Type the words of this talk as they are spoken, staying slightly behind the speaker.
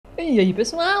E aí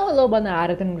pessoal, Aloba na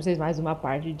área, tendo vocês mais uma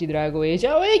parte de Dragon Age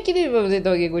Awakening. Vamos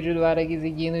então aqui continuar aqui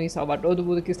seguindo e salvar todo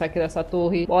mundo que está aqui nessa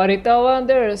torre. Bora então,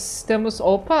 Anders. Temos,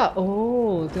 opa,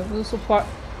 temos o suporte.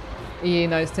 E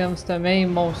nós temos também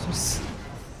monstros.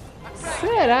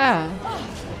 Será?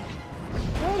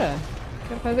 Bora,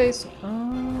 quero fazer isso.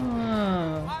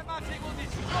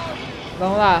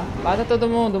 Vamos lá, mata todo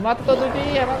mundo, mata todo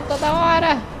dia, mata toda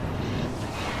hora.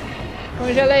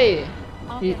 Congelei.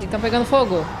 E estão pegando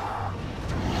fogo.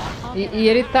 E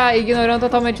ele tá ignorando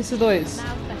totalmente esses dois.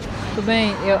 Tudo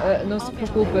bem, não se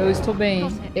preocupe, eu estou bem.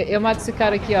 Eu mato esse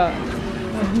cara aqui, ó.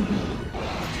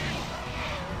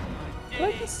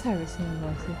 Pra que serve esse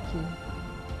negócio aqui?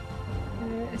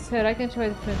 Será que a gente vai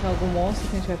enfrentar algum monstro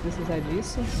que a gente vai precisar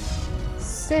disso?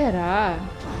 Será?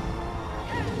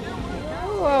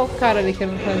 Ou é o cara ali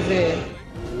querendo fazer?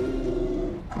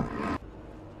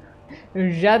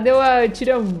 Já deu a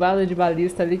tirambala de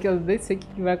balista ali que eu nem sei o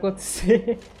que vai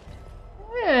acontecer.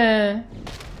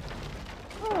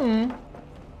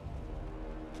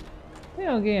 Tem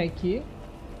alguém aqui?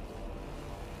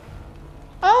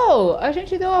 Oh, a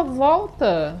gente deu a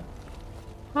volta.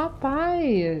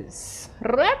 Rapaz,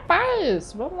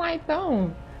 vamos lá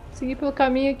então. Seguir pelo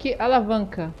caminho aqui,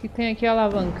 alavanca. O que tem aqui,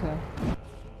 alavanca?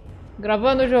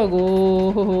 Gravando o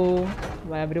jogo.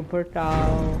 Vai abrir o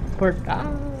portal. Portal.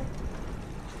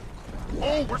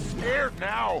 Oh, we're scared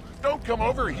now. Don't come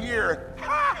over here.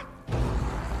 Ha!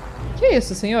 Que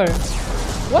isso, senhor?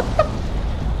 What the...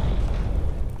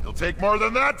 It'll take more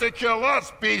than that to kill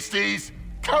us, beasties.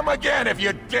 Come again if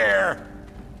you dare.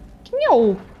 Quem é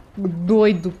o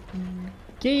doido?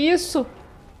 Que isso?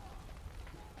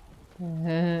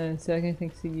 Será que a gente tem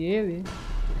que seguir ele?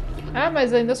 Ah,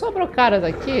 mas ainda sobrou caras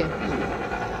aqui.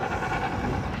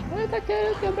 Ele tá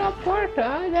querendo quebrar a porta.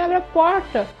 Ah, ele abre a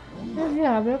porta. Ele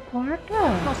abre a porta.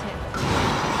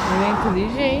 Ele é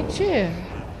inteligente.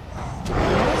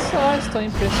 Olha só, estou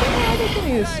impressionado com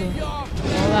isso.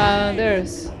 Vamos lá,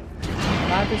 Anders.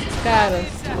 Mata esses caras.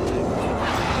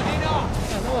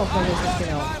 Eu não vou fazer isso aqui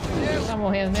não. Tá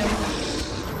morrendo mesmo?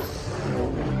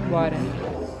 Bora.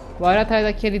 Bora atrás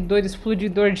daquele doido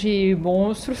explodidor de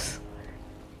monstros.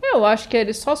 Eu acho que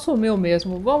ele só sumiu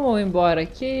mesmo. Vamos embora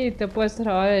aqui, depois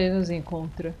outra hora ele nos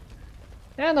encontra.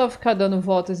 Eu não vou ficar dando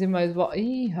voltas e mais voltas.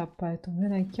 Ih, rapaz, tô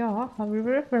vendo aqui, ó.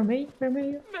 Vermelho,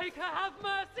 vermelho.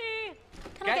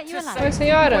 Oi,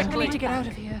 senhora.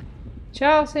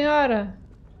 Tchau, senhora.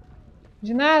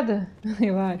 De nada,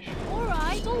 eu acho.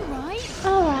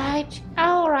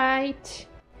 Alright.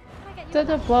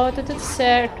 Tudo bom, tá tudo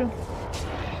certo.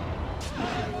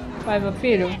 Vai, meu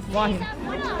filho, morre.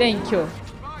 Thank you.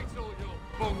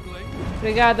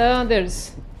 Obrigada,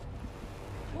 Anders.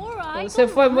 Você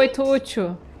foi muito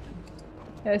útil.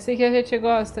 É assim que a gente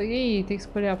gosta. Ih, tem que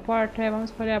escolher a porta. Vamos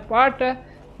escolher a porta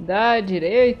da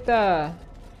direita.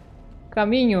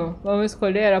 Caminho. Vamos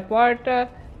escolher a porta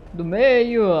do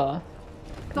meio.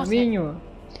 Caminho.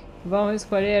 Vamos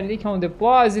escolher ali que é um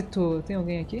depósito. Tem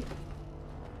alguém aqui?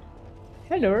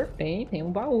 Hello, tem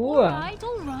um baú.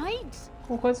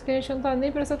 Com coisas que a gente não tá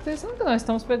nem prestando atenção que nós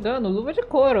estamos pegando. Luva de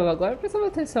couro. Agora prestando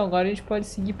atenção. Agora a gente pode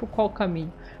seguir por qual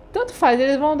caminho. Tanto faz,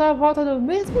 eles vão dar a volta no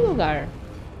mesmo lugar.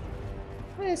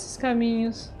 Olha esses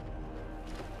caminhos.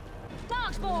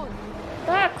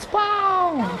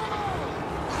 Darkspawns!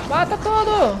 Mata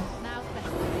tudo!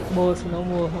 Moço, não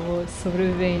morra, moço.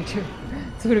 Sobrevivente.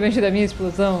 Sobrevivente da minha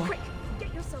explosão.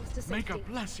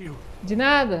 De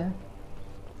nada.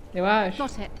 Eu acho.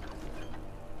 Será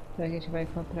que a gente vai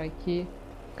encontrar aqui?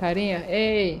 Carinha,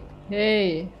 ei,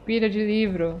 pilha de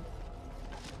livro.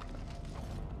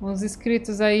 Uns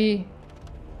escritos aí.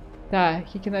 Tá, o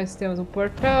que nós temos? Um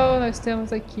portal, nós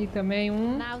temos aqui também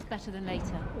um...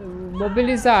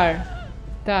 mobilizar.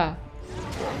 Tá.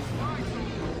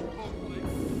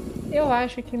 Eu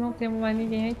acho que não temos mais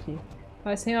ninguém aqui.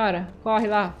 Vai, senhora, corre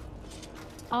lá.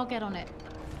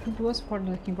 Tem duas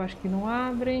portas aqui embaixo que não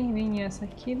abrem, nem essa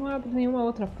aqui, não abre nenhuma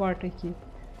outra porta aqui.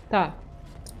 Tá.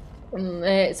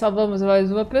 Salvamos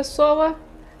mais uma pessoa.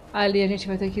 Ali a gente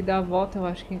vai ter que dar a volta, eu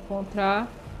acho que encontrar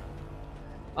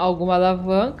alguma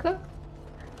alavanca.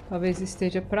 Talvez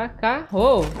esteja pra cá.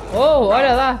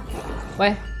 Olha lá.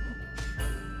 Ué,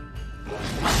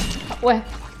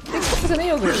 o que você tá fazendo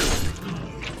aí, Oghrem?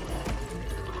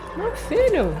 Meu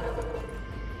filho.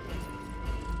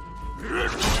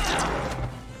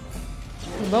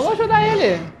 Vamos ajudar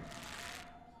ele.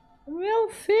 Meu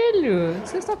filho, o que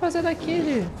você está fazendo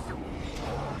aqui?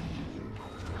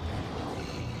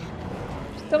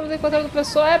 Estamos encontrando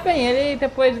pessoa. Bem, ele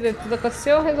depois de tudo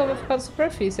aconteceu, resolveu ficar na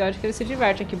superfície. Eu acho que ele se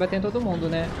diverte aqui batendo todo mundo,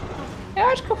 né? Eu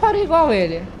acho que eu faria igual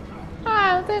ele.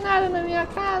 Ah, não tem nada na minha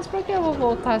casa. Por que eu vou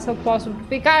voltar se eu posso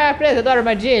ficar presa da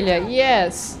armadilha?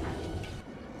 Yes!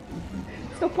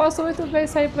 Eu posso muito bem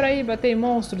sair por aí, bater em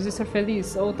monstros e ser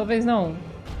feliz. Ou talvez não.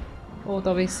 Ou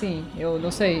talvez sim. Eu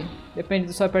não sei. Depende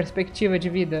da sua perspectiva de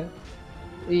vida.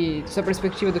 E da sua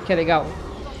perspectiva do que é legal.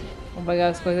 Vamos pegar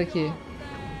as coisas aqui.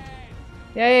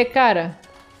 E aí, cara?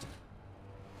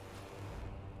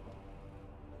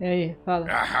 E aí, fala.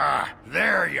 Aha!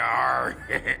 There you are!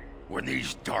 When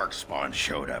these Darkspawns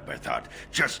showed up, I thought,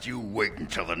 just you wait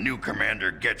until the new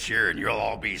commander gets here and you'll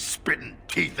all be spitting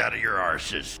teeth out of your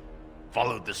arses.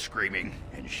 Followed the screaming,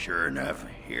 and sure enough,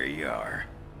 here you are.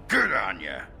 Good on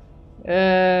ya!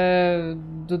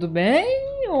 Tudo bem?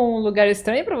 Um lugar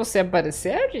estranho pra você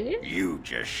aparecer? You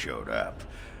just showed up.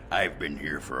 I've been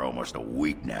here for almost a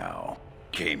week now.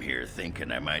 Came here thinking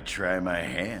I might try my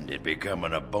hand at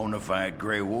becoming a bona fide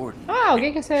Grey Warden. Ah,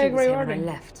 alguém quer ser Grey Warden? I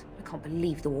left. I can't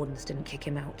believe the Wardens didn't kick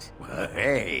him out. Well,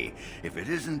 hey, if it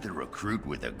isn't the recruit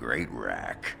with a great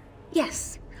rack.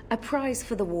 Yes, a prize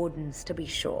for the Wardens, to be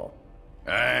sure.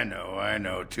 I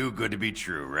know. Too good to be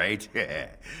true, right?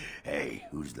 Hey,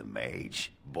 who's the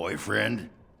mage? Boyfriend?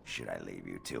 Should I leave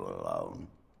you two alone?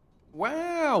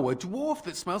 Wow, a dwarf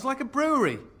that smells like a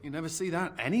brewery. You never see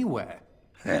that anywhere.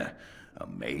 A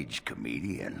mage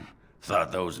comedian.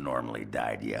 Thought those normally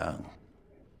died young.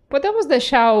 Podemos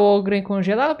deixar o Oghrem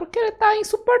congelado porque ele tá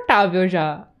insuportável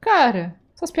já. Cara,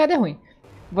 suas piadas é ruim.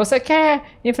 Você quer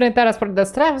enfrentar as portas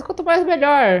das trevas? Quanto mais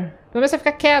melhor. Pelo menos você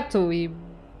fica quieto e...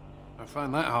 I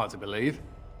find that hard to believe.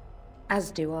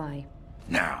 As do I.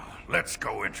 Now, let's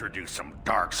go introduce some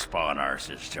Darkspawn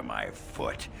arses to my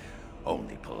foot.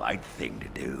 Only polite thing to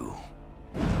do.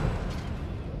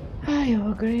 Ai,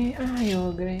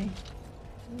 Oghrem.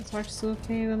 Sorte sua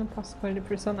que ainda não posso escolher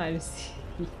personagens.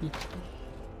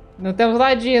 Não temos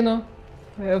ladino.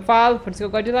 Eu falo, por isso que eu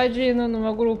gosto de ladino no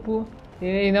meu grupo.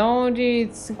 E não de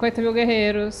 50 mil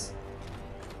guerreiros.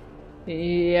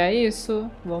 E é isso.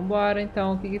 Vambora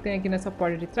então. O que tem aqui nessa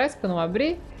porta de trás que eu não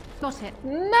abri?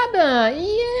 Nada!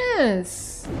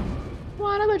 Yes!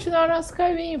 Bora continuar nosso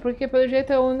caminho, porque pelo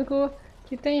jeito é o único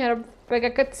que tem. Era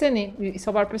pegar cutscene e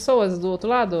salvar pessoas do outro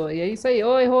lado. E é isso aí.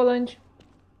 Oi, Roland.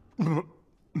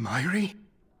 Myri?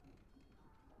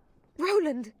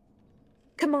 Roland!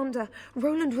 Commander,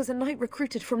 Roland was a knight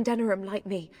recruited from Denerim like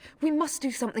me. We must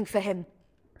do something for him.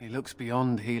 He looks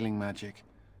beyond healing magic.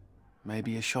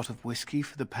 Maybe a shot of whiskey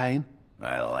for the pain?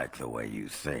 I like the way you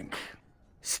think.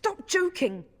 Stop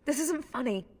joking! This isn't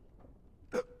funny.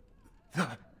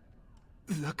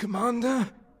 The commander?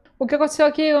 O que aconteceu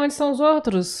aqui? Onde estão os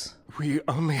outros? We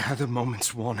only had a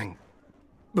moment's warning.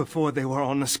 Before they were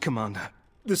on us, Commander.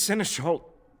 The Seneschal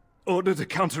ordered a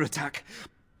counterattack,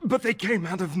 but they came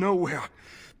out of nowhere.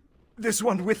 This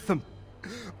one with them.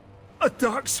 A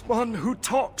Darkspawn who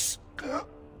talks.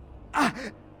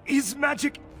 His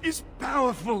magic is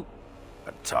powerful.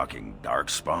 A talking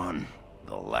Darkspawn?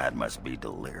 The lad must be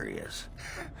delirious.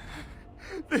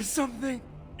 There's something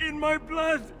in my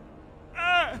blood.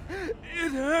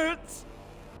 It hurts.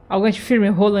 Aguente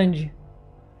firme, Roland.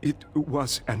 It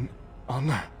was an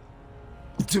honor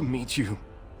to meet you,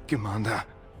 Commander.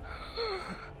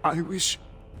 I wish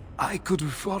I could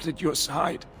have fought at your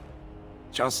side.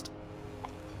 Just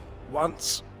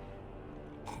once.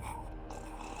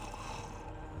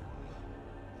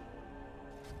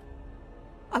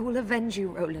 I will avenge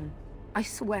you, Roland. I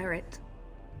swear it.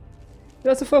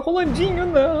 Essa foi o Rolandinho,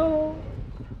 não.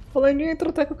 Rolandinho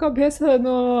entrou até com a cabeça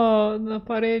na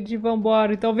parede.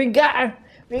 Vambora, então.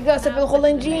 Vingança pelo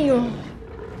Rolandinho.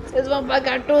 Vocês vão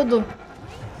pagar tudo.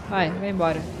 Vai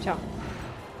embora. Tchau.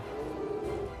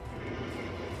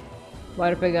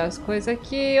 Bora pegar as coisas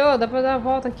aqui. Oh, dá pra dar a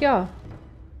volta aqui, ó.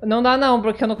 Não dá não,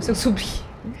 porque eu não consigo subir.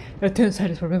 Eu tenho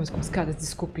sérios problemas com escadas,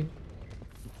 desculpem.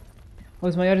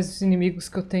 Os maiores inimigos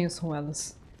que eu tenho são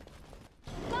elas.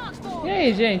 E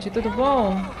aí, gente, tudo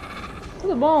bom?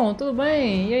 Tudo bom? Tudo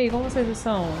bem? E aí, como vocês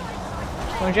estão?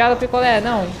 Congelado picolé?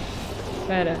 Não.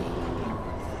 Pera.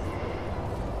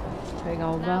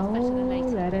 Pegar o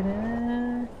baú.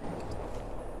 Larará.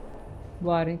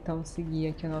 Bora então seguir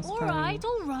aqui o nosso caminho.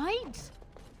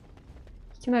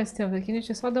 O que nós temos aqui?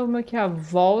 Deixa eu só dar aqui a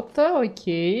volta,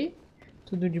 ok.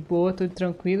 Tudo de boa, tudo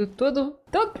tranquilo, tudo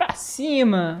pra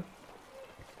cima.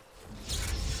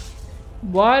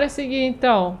 Bora seguir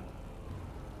então.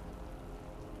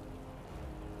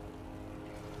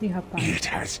 Ih, rapaz. It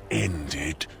has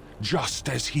ended, just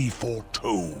as he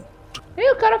foretold.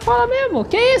 Ei, o cara fala mesmo.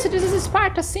 Que isso? Diz esse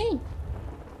Esparta assim?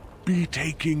 Be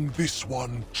taking this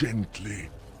one gently.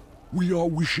 We are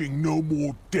wishing no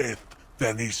more death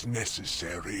than is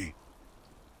necessary.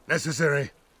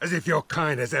 Necessary? As if your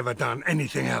kind has ever done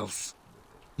anything else.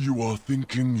 You are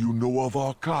thinking you know of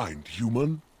our kind,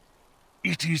 human?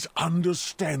 It is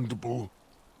understandable.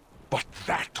 But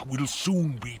that will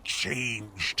soon be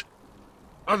changed.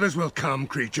 Others will come,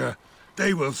 creature.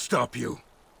 They will stop you.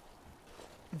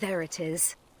 There it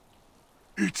is.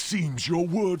 It seems your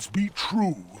words be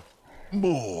true.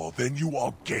 More than you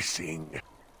are guessing.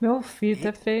 Meu filho,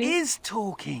 tá feio. Is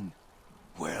talking.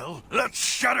 Well, let's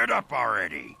shut it up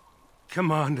already.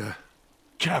 Commander.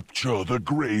 Capture the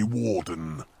Grey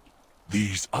Warden.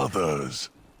 These others,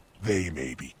 they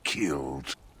may be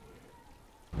killed.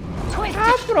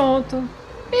 Ah, pronto.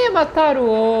 Ih, mataram o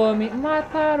homem.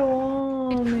 Mataram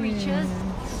o homem.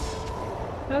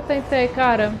 Eu tentei,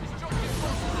 cara.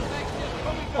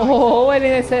 Oh, ele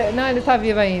nesse... Não, ele tá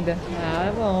vivo ainda.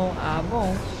 Ah, bom. Ah,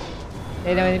 bom.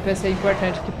 Ele é um NPC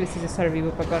importante que precisa estar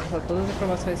vivo para passar todas as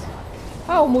informações.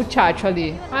 Ah, o muchacho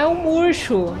ali. Ah, é um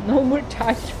murcho. Não o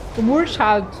muchacho. O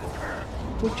murchado.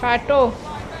 Muchacho.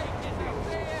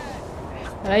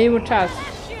 Aí, muchacho.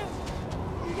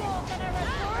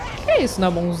 O que é isso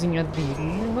na mãozinha dele?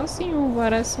 Um negocinho,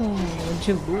 parece um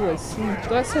de lua, assim.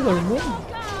 Tu é Sailor Moon?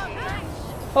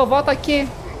 Ô, volta aqui.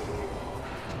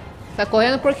 Tá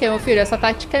correndo por quê, meu filho? Essa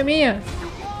tática é minha.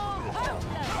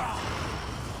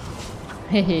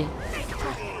 Hehe.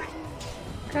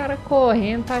 Cara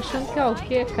correndo, tá achando que é o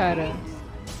quê, cara?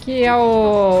 Que é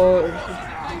o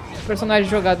personagem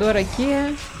jogador aqui,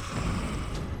 é?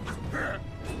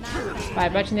 Vai,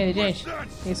 bate nele, gente.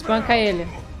 Espanca ele.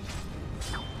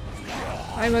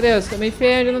 Ai, meu Deus, eu me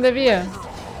enfiei onde não devia.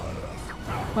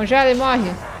 Congela e morre.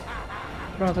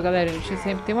 Pronto, galera, a gente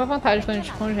sempre tem uma vantagem quando a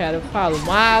gente congela. Eu falo,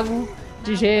 mago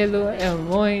de gelo é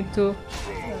muito...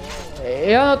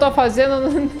 Eu não tô fazendo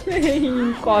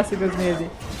nem cócegas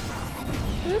nele.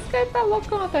 Esse cara tá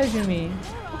loucão atrás de mim.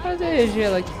 Vou fazer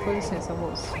gelo aqui, com licença,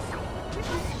 moço.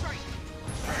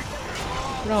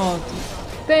 Pronto.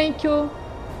 Thank you.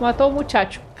 Matou o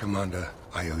muchacho. Commander,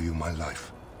 I owe you my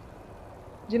life.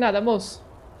 De nada, moço.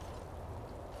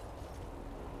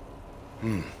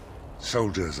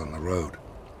 Soldiers on the road.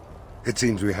 It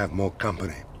seems we have more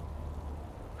company.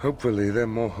 Hopefully they're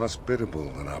more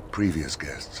hospitable than our previous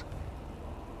guests.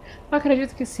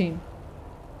 Acredito que sim.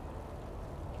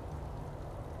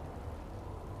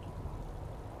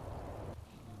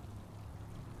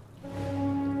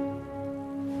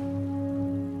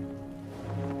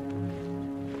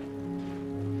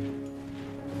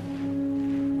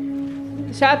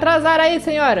 Já atrasaram aí,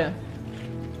 senhora.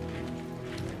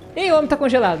 Ih, o homem tá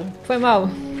congelado. Foi mal.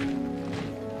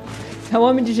 É um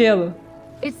homem de gelo.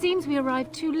 It seems we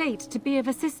arrived too late to be of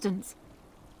assistance.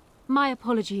 My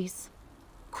apologies.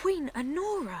 Queen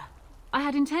Anora! I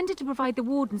had intended to provide the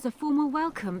wardens a formal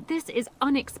welcome. This is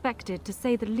unexpected, to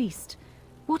say the least.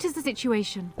 What is the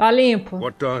situation? Tá limpo.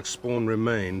 What Darkspawn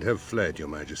remained have fled, Your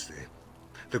Majesty.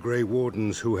 The Grey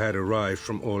Wardens who had arrived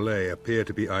from Além appear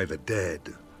to be either dead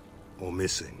or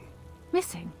missing.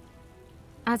 Missing?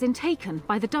 As in taken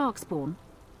by the Darkspawn?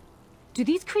 Do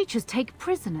these creatures take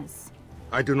prisoners?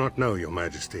 I do not know, Your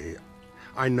Majesty.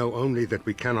 I know only that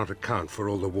we cannot account for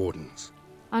all the Wardens.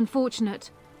 Unfortunate.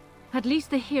 At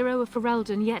least the hero of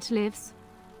Ferelden yet lives.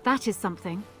 That is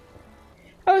something.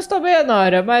 Eu estou bem,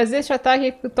 Nora, mas este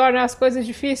ataque torna as coisas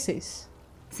difíceis.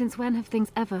 Since when have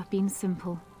things ever been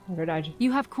simple? É verdade.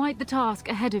 You have quite the task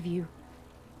ahead of you.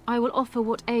 I will offer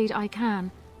what aid I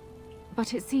can,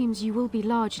 but it seems you will be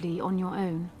largely on your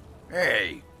own.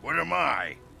 Hey, what am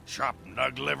I? Chopped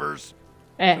nug livers?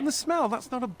 From the smell, that's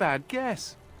not a bad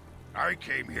guess. I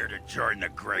came here to join the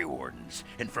Grey Wardens,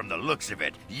 and from the looks of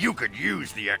it, you could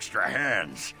use the extra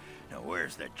hands. Now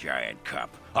where's the giant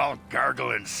cup? I'll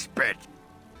gargle and spit.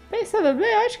 Pensando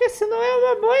bem, eu acho que isso não é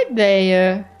uma boa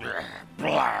ideia.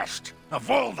 Blast!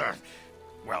 Of all the...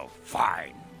 Well,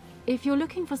 fine. If you're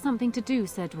looking for something to do,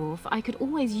 said Dwarf, I could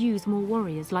always use more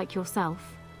warriors like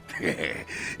yourself.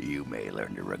 You may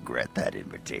learn to regret that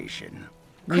invitation.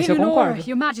 Isso eu concordo.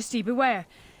 Your Majesty, beware.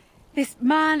 This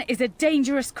man is a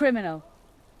dangerous criminal.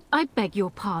 I beg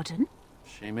your pardon?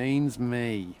 She means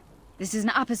me. This is an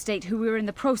apostate who we were in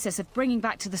the process of bringing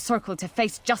back to the Circle to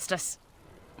face justice.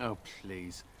 Oh,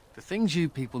 please. The things you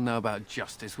people know about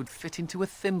justice would fit into a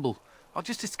thimble. I'll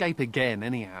just escape again,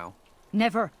 anyhow.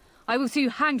 Never. I will see you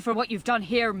hanged for what you've done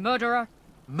here, murderer.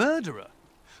 Murderer?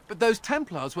 But those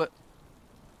Templars were...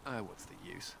 Oh, what's the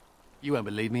use? You won't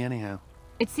believe me anyhow.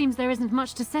 It seems there isn't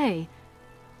much to say.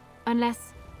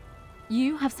 Unless...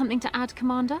 you have something to add,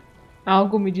 Commander?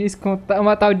 Algo me diz que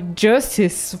uma tal de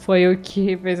Justice foi o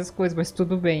que fez as coisas, mas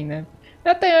tudo bem, né?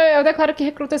 Eu declaro que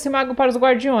recruto esse mago para os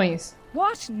guardiões.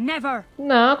 What? Never!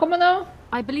 Não, como não?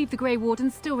 I believe the Grey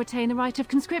Wardens still retain the right of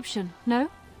conscription, no?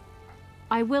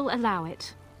 I will allow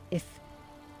it. If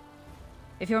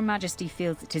if your majesty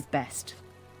feels it is best.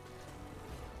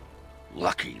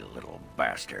 Lucky little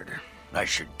bastard. I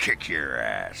should kick your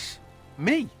ass.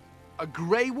 Me? A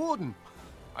Grey Warden?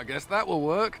 I guess that will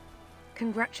work.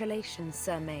 Congratulations,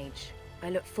 Sir Mage. I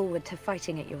look forward to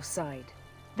fighting at your side.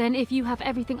 Then if you have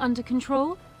everything under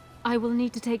control, I will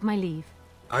need to take my leave.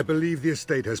 I believe the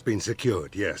estate has been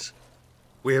secured, yes.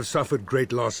 We have suffered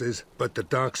great losses, but the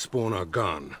Darkspawn are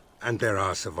gone, and there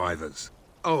are survivors.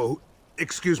 Oh,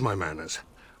 excuse my manners.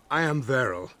 I am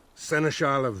Veril,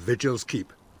 Seneschal of Vigil's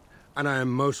Keep, and I am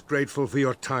most grateful for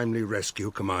your timely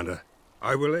rescue, Commander.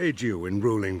 I will aid you in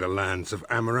ruling the lands of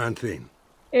Amaranthine.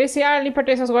 Esse Arlen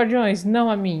pertence aos Guardiões, não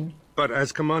a mim. But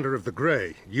as Commander of the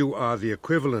Grey, you are the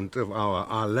equivalent of our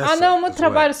Alessa. Ah, não, muito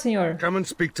trabalho, senhor. Come and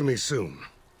speak to me soon.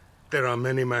 There are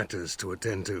many matters to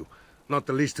attend to, not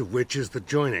the least of which is the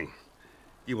joining.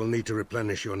 You will need to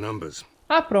replenish your numbers.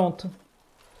 Ah, pronto.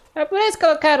 É por isso que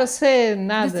eu quero ser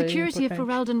nada. The security of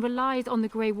Ferelden relies on the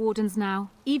Grey Wardens now,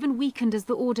 even weakened as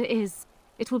the Order is.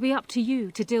 It will be up to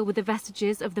you to deal with the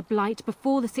vestiges of the Blight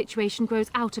before the situation grows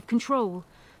out of control.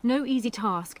 No easy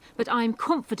task, but I am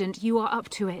confident you are up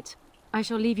to it. I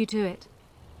shall leave you to it.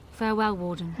 Farewell,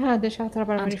 Warden. Ah, deixar o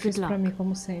trabalho mais difícil pra mim,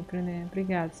 como sempre, né?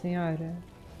 Obrigada, senhora.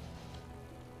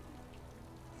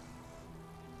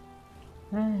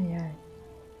 Ai, ai.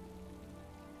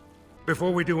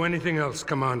 Before we do anything else,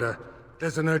 Commander,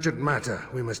 there's an urgent matter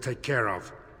we must take care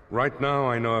of. Right now,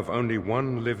 I know of only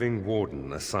one living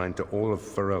warden assigned to all of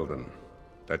Ferelden.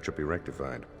 That should be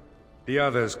rectified. The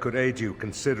others could aid you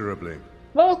considerably.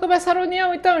 Vamos começar a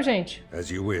união, então, gente. As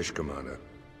you wish, Commander.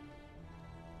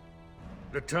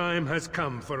 The time has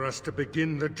come for us to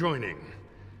begin the joining.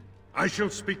 I shall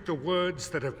speak the words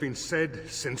that have been said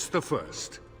since the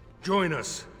first. Join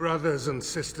us, brothers and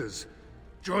sisters.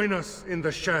 Join us in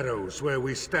the shadows where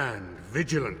we stand,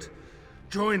 vigilant.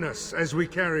 Join us as we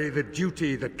carry the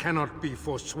duty that cannot be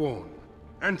forsworn.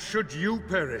 And should you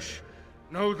perish,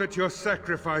 know that your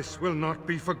sacrifice will not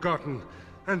be forgotten,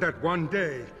 and that one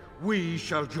day we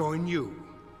shall join you.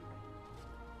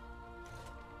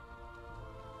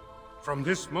 From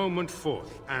this moment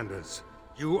forth, Anders,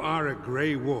 you are a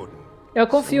Grey Warden. Eu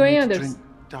confio em Anders. Drink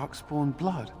Darkspawn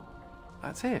blood.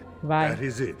 That's it. Vai. That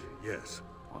is it, yes.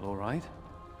 Well, all right.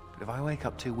 But if I wake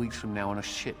up 2 weeks from now on a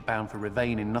ship bound for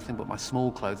Ravane in nothing but my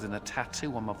small clothes and a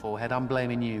tattoo on my forehead, I'm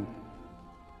blaming you.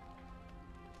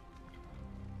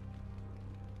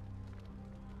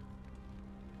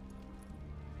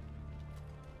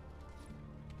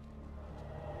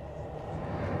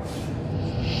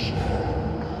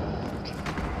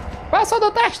 Passou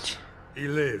do teste. He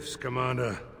lives,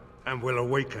 Commander, and will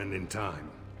awaken in time.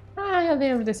 Ah, eu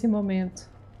lembro desse momento.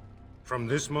 From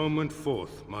this moment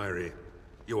forth, Myri,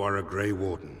 you are a Grey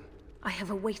Warden. I have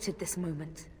awaited this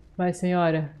moment. Vai,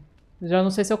 senhora. Já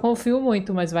não sei se eu confio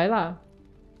muito, mas vai lá.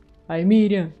 Vai,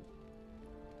 Miriam.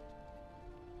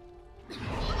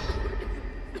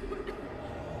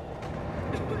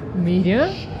 Miriam?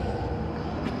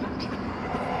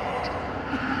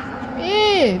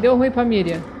 Ih, deu ruim pra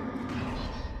Miriam.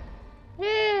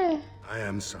 I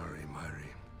am sorry, Myri.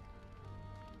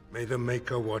 May the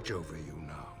Maker watch over you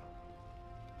now.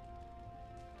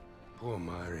 Poor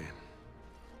Myri.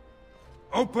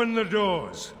 Open the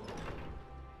doors!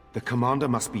 The commander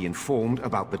must be informed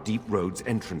about the Deep Road's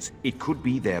entrance. It could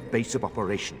be their base of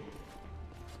operation.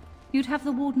 You'd have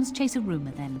the Wardens chase a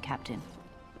rumor then, Captain.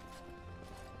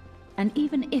 And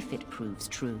even if it proves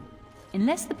true,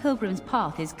 unless the Pilgrim's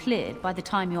path is cleared by the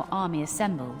time your army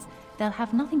assembles, they'll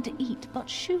have nothing to eat but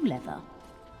shoe leather.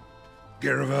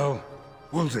 Garavel,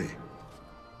 Woolsey,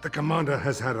 the commander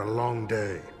has had a long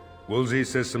day. Woolsey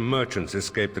says some merchants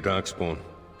escaped the Darkspawn.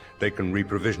 They can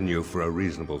reprovision you for a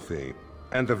reasonable fee.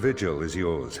 And the vigil is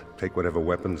yours. Take whatever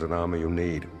weapons and armor you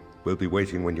need. We'll be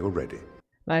waiting when you're ready.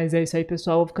 Mas é isso aí,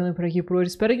 pessoal. Vou ficando por aqui por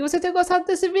hoje. Espero que você tenha gostado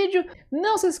desse vídeo.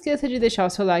 Não se esqueça de deixar o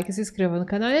seu like, se inscreva no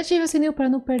canal e ative o sininho para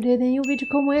não perder nenhum vídeo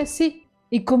como esse.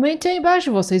 E comente aí embaixo,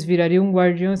 vocês virariam um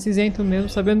guardião cinzento mesmo,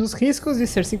 sabendo os riscos de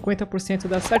ser 50%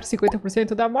 da sorte e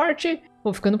 50% da morte?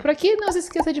 Vou ficando por aqui. Não se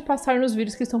esqueça de passar nos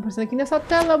vídeos que estão aparecendo aqui nessa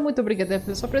tela. Muito obrigada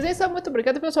pela sua presença, muito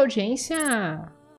obrigada pela sua audiência.